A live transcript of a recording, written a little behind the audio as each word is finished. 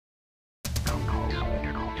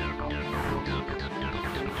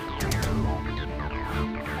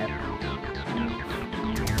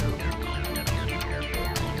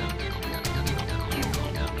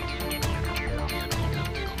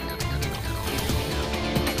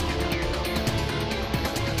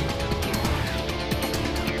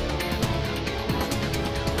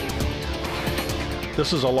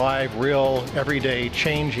This is a live, real, everyday,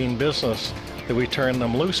 changing business that we turn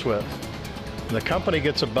them loose with. And the company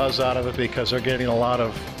gets a buzz out of it because they're getting a lot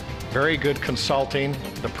of very good consulting,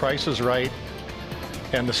 the price is right,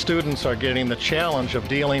 and the students are getting the challenge of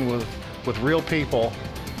dealing with real people,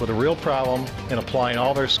 with a real problem, and applying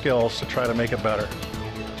all their skills to try to make it better.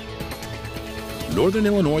 Northern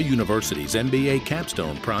Illinois University's MBA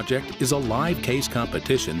Capstone project is a live case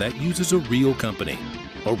competition that uses a real company,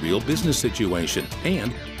 a real business situation,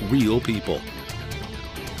 and real people.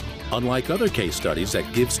 Unlike other case studies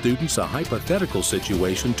that give students a hypothetical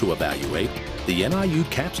situation to evaluate, the NIU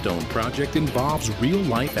Capstone project involves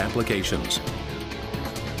real-life applications.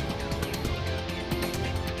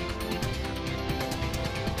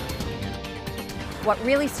 What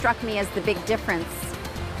really struck me as the big difference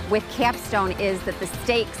with Capstone is that the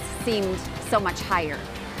stakes seemed so much higher.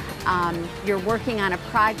 You're working on a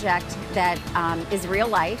project that is real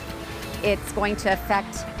life. It's going to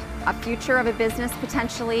affect a future of a business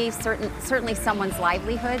potentially, certainly someone's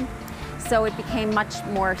livelihood. So it became much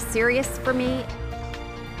more serious for me.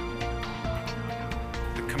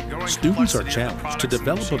 Students are challenged to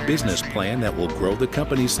develop a business plan that will grow the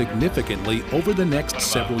company significantly over the next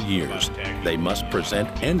several years. They must present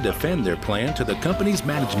and defend their plan to the company's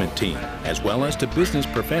management team, as well as to business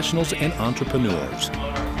professionals and entrepreneurs.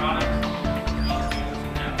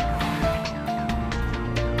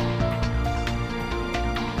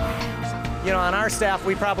 You know, on our staff,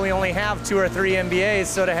 we probably only have 2 or 3 MBAs,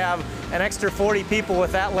 so to have an extra 40 people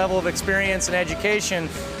with that level of experience and education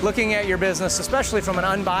looking at your business, especially from an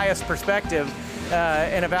unbiased perspective,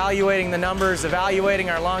 and evaluating the numbers, evaluating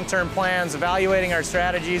our long-term plans, evaluating our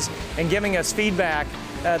strategies, and giving us feedback.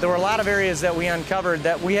 There were a lot of areas that we uncovered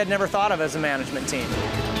that we had never thought of as a management team.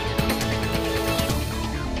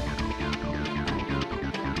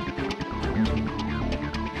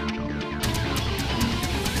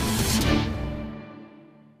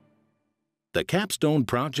 The Capstone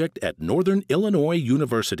Project at Northern Illinois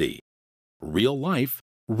University. Real life,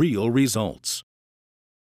 real results.